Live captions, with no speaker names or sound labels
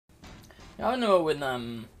I know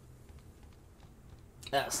in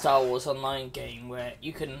that Star Wars Online game where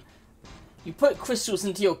you put crystals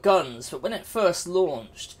into your guns, but when it first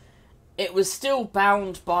launched, it was still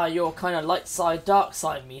bound by your kind of light side, dark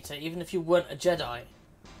side meter, even if you weren't a Jedi.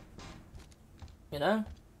 You know?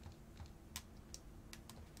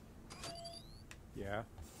 Yeah.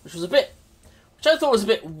 Which I thought was a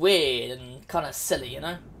bit weird and kind of silly, you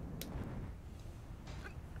know?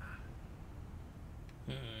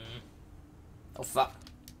 Oh, fuck.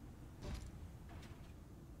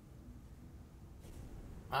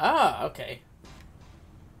 Ah, okay.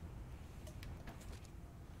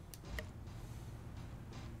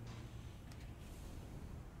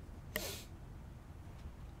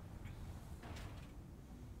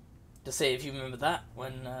 To say if you remember that,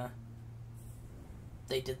 when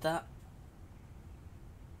they did that.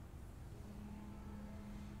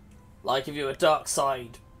 Like if you were a dark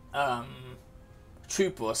side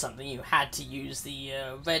trooper or something, you had to use the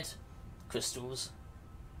red crystals.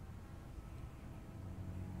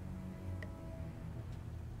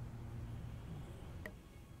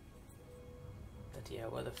 But yeah,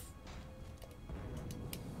 where the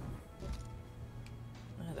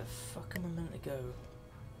fuck am I meant to go?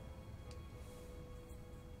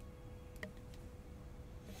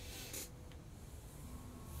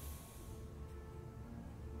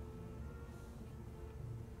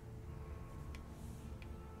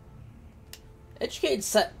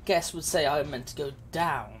 Educated guess would say I meant to go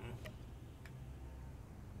down.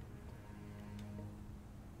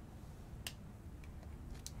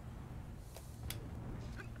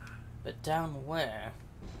 But down where?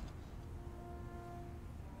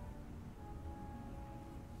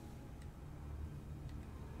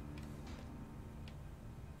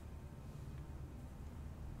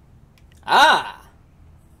 Ah!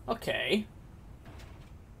 Okay.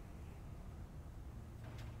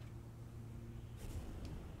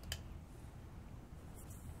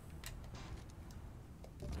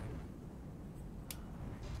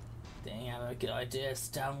 Dang, I have a good idea as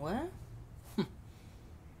to down where?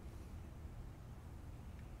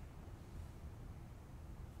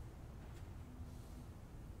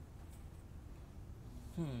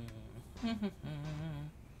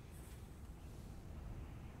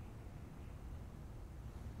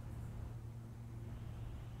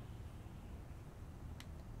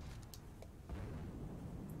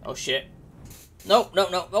 Oh shit. No, no,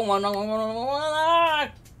 no, go on, no, no, no, no, no, ah,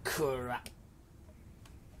 crap.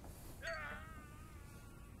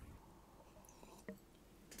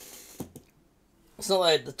 It's not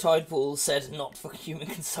like the tide pool said not for human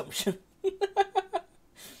consumption.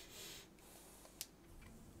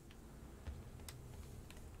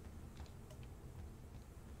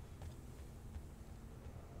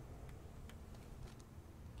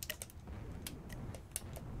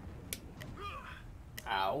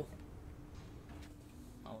 Ow.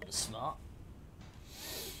 That was smart.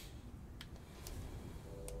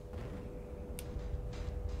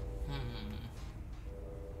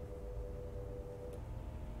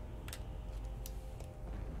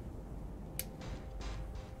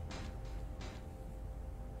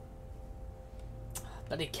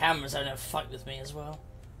 Bloody cameras having a fight with me as well.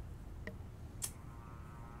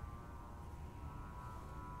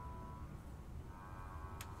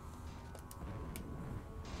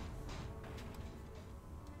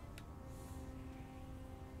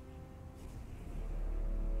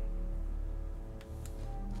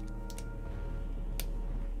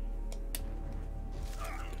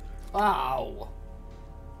 Wow.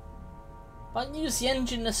 I can use the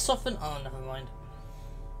engine to soften. Oh, never mind.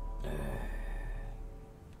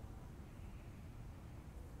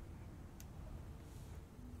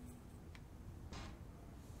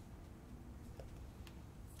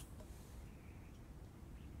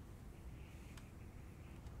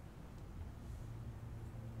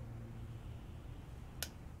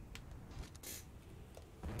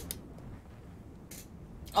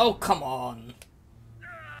 Oh, come on.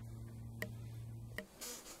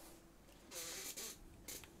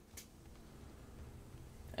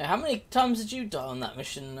 How many times did you die on that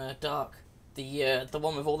mission, Dark? The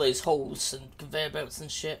one with all those holes and conveyor belts and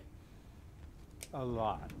shit? A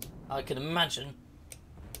lot. I can imagine.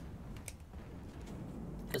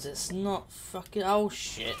 Because it's not fucking... Oh,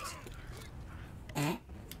 shit.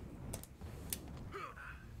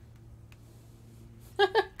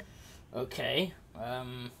 Okay.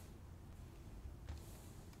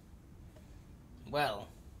 Well.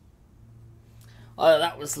 Either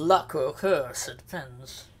that was luck or a curse. It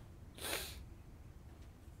depends.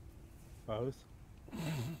 Both?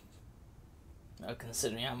 No,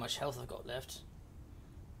 considering how much health I've got left.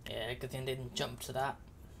 Yeah, good thing I didn't jump to that.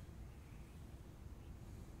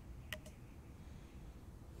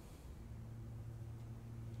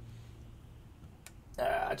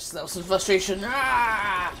 Just let out some frustration.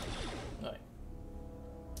 Ah! Right.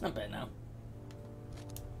 I'm better now.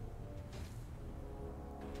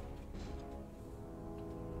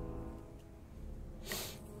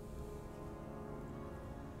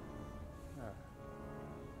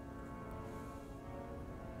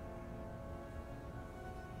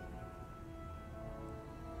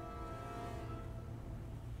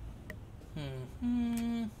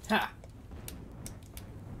 Ha!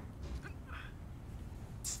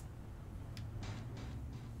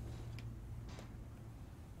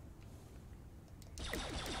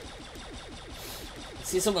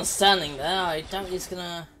 See someone standing there, I doubt he's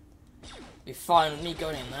gonna be fine with me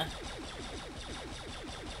going in there.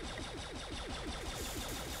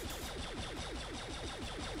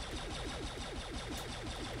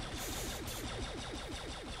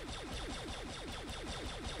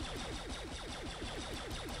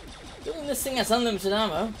 Doing this thing has unlimited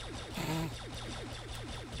ammo.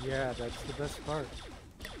 Yeah, that's the best part.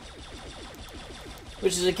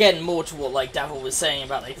 Which is again more to what like Davil was saying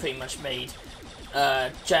about they pretty much made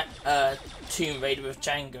Tomb Raider with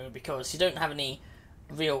Django, because you don't have any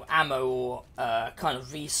real ammo or kind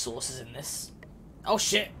of resources in this. Oh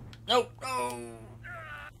shit! No! Oh!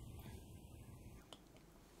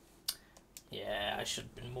 Yeah, I should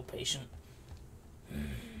have been more patient.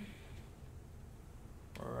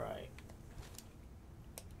 Right.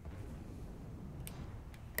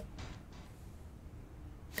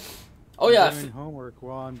 Oh yeah. I'm doing homework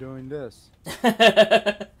while I'm doing this.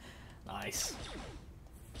 Nice.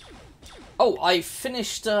 Oh, I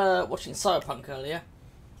finished watching Cyberpunk earlier.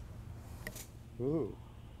 Ooh.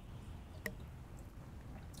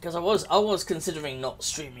 Because I was considering not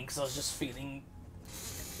streaming because I was just feeling,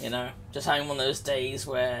 you know, just having one of those days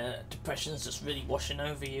where depression's just really washing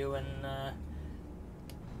over you, and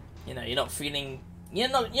you know, you're not feeling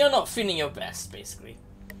your best, basically.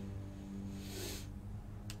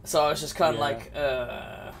 So I was just kind of like,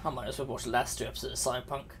 I might as well watch the last 2 episodes of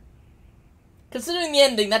Cyberpunk. Considering the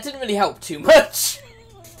ending, that didn't really help too much.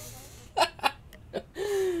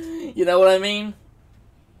 You know what I mean?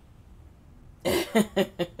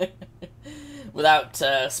 Without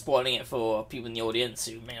spoiling it for people in the audience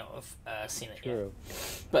who may not have seen it yet.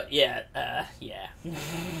 But yeah, yeah.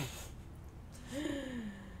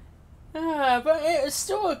 But it's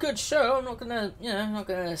still a good show. I'm not gonna, you know, I'm not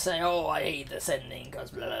gonna say, oh, I hate this ending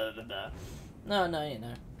because blah blah blah blah. No, you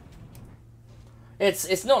know.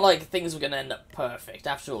 It's not like things were gonna end up perfect.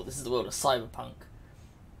 After all, this is the world of Cyberpunk.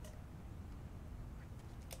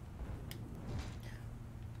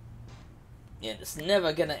 Yeah, it's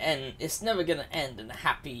never gonna end. It's never gonna end in a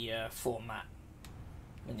happy format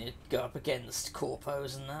when you go up against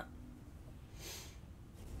corpos and that.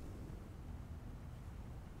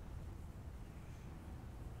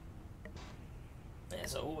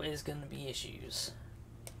 There's always gonna be issues.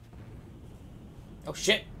 Oh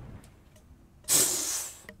shit!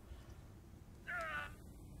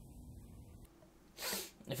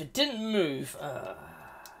 If it didn't move,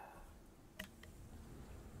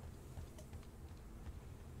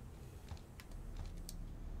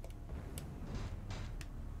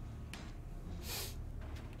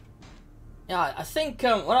 yeah, I think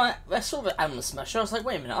when I saw the Animal Smasher, I was like,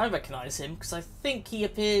 wait a minute, I recognise him because I think he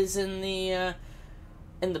appears in the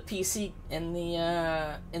PC in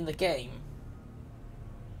the game.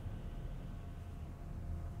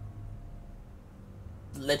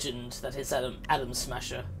 The legend that is Adam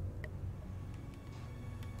Smasher.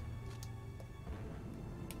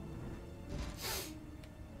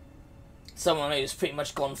 Someone who's pretty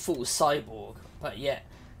much gone full cyborg, but yet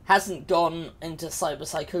hasn't gone into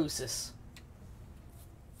cyberpsychosis.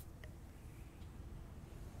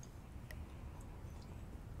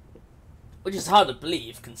 Which is hard to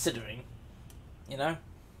believe, considering, you know?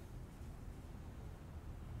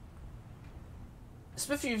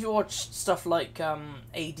 Especially if you watch stuff like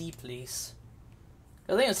AD Police.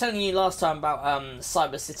 I think I was telling you last time about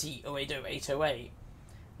Cyber City 080808.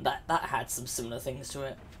 That had some similar things to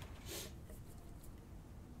it.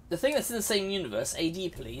 The thing that's in the same universe,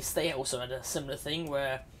 AD Police, they also had a similar thing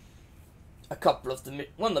where a couple of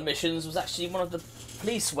one of the missions was actually one of the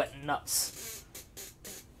police went nuts.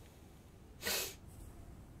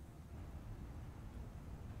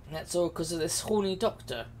 And that's all because of this horny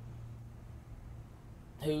doctor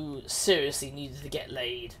who seriously needed to get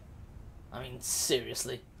laid. I mean,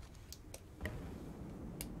 seriously.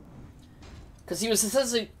 Because he was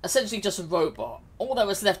essentially just a robot. All that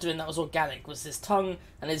was left of him that was organic was his tongue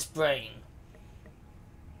and his brain.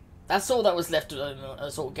 That's all that was left of him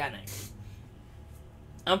as organic.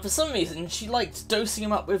 And for some reason, she liked dosing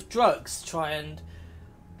him up with drugs to try and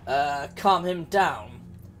calm him down.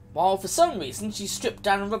 While for some reason she stripped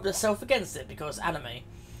down and rubbed herself against it because anime.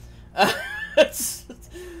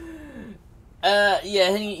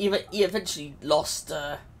 Yeah, he eventually lost.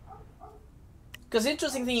 Because the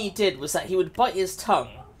interesting thing he did was that he would bite his tongue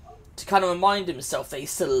to kind of remind himself that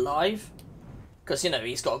he's still alive. Because, you know,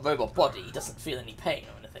 he's got a robot body, he doesn't feel any pain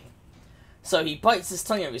or anything. So he bites his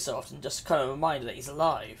tongue every so often just to kind of remind that he's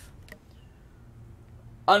alive.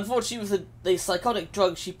 Unfortunately, with the psychotic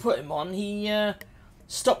drugs she put him on, he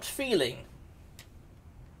stopped feeling.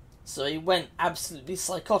 So he went absolutely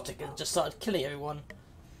psychotic and just started killing everyone.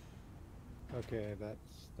 Okay,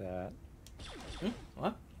 that's that.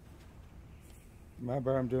 What?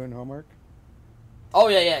 Remember, I'm doing homework. Oh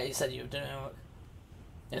yeah, you said you were doing homework.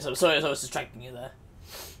 Yes, I'm sorry, I was distracting you there.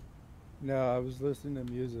 No, I was listening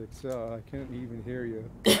to music, so I couldn't even hear you.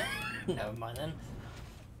 Never mind then.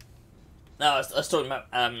 No, I was talking about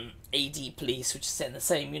AD Police, which is set in the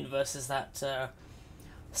same universe as that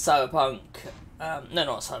Cyberpunk. No,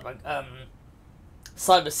 not Cyberpunk.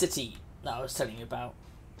 Cyber City that I was telling you about,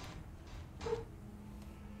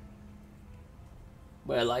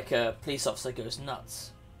 where like a police officer goes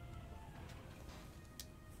nuts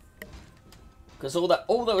because all that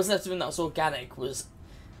was left of him that was organic was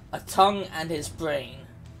a tongue and his brain.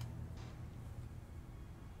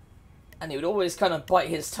 And he would always kind of bite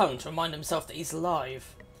his tongue to remind himself that he's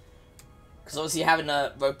alive. Because obviously having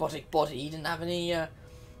a robotic body, he didn't have any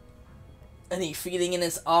feeling in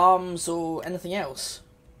his arms or anything else.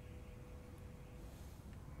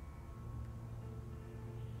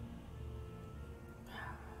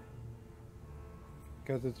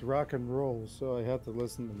 Because it's rock and roll, so I have to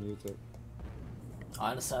listen to music.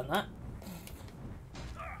 I understand that.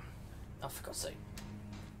 Oh, for God's sake.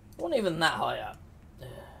 Wasn't even that high up.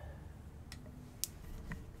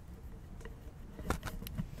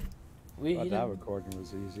 Thought that recording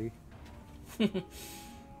was easy. We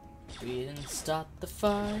didn't start the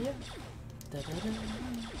fire. Da, da, da.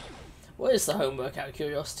 What is the homework out of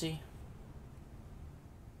curiosity?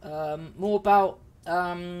 More about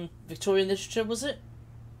Victorian literature, was it?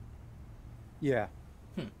 Yeah.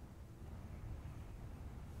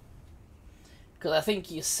 Because I think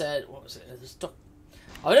you said, what was it?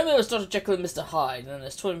 I remember it was Dr. Jekyll and Mr. Hyde, and then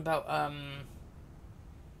it's talking about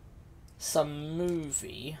some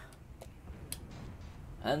movie.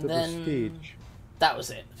 And The then Prestige. That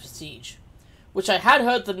was it, Prestige. Which I had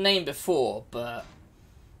heard the name before, but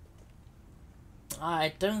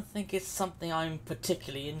I don't think it's something I'm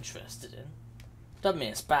particularly interested in. Doesn't mean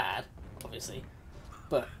it's bad, obviously.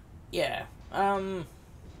 But yeah.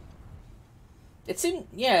 It seemed,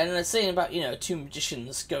 yeah, and it's saying about, you know, two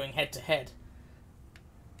magicians going head to head.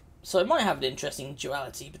 So it might have an interesting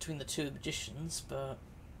duality between the two magicians, but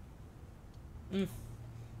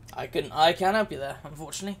I can't help you there,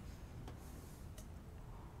 unfortunately.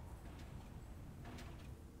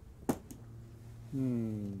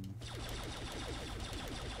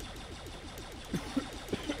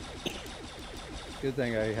 Good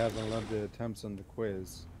thing I have unlimited attempts on the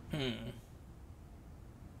quiz.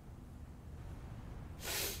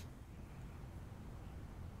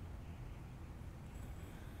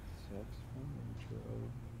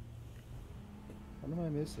 What am I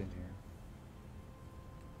missing here?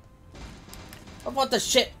 What the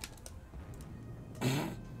shit?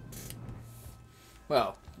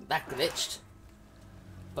 Well, that glitched.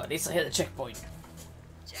 But at least I hit the checkpoint.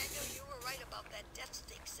 Daniel, you were right about that death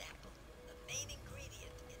stick sample. The main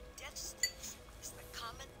ingredient in death sticks is the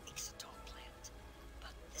common ixitol plant.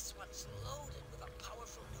 But this one's loaded with a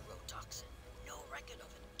powerful neurotoxin. No record of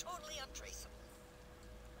it. Totally untraceable.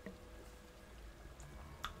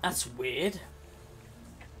 That's weird.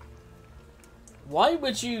 Why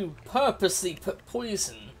would you purposely put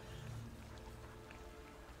poison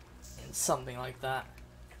in something like that?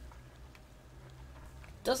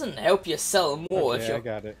 Doesn't help you sell more if I your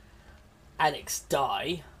got it. addicts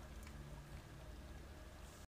die.